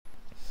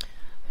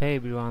Hey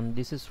everyone,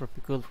 this is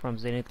Rafikul from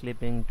Zenith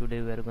Clipping.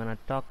 Today we are gonna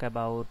talk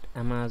about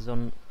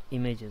Amazon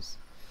images.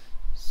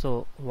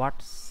 So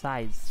what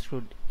size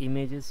should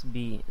images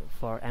be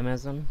for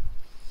Amazon?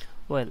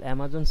 Well,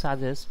 Amazon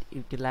suggests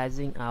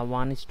utilizing a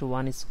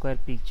 1:1 square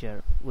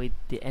picture with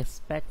the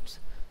aspects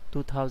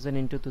 2000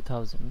 into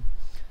 2000.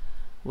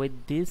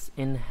 With these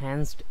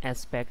enhanced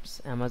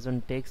aspects,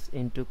 Amazon takes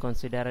into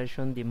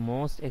consideration the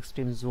most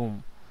extreme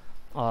zoom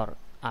or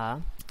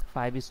a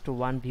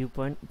 5:1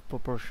 viewpoint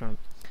proportion.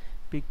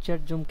 Picture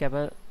zoom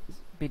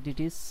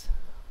capacities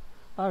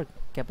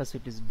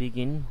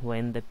begin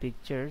when the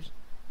picture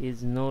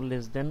is no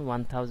less than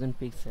 1000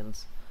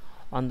 pixels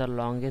on the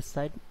longest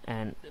side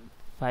and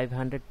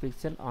 500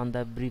 pixels on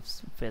the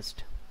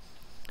briefest.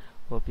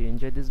 Hope you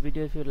enjoyed this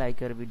video. If you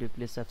like our video,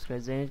 please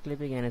subscribe Zenith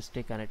Clipping and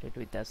stay connected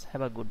with us.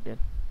 Have a good day.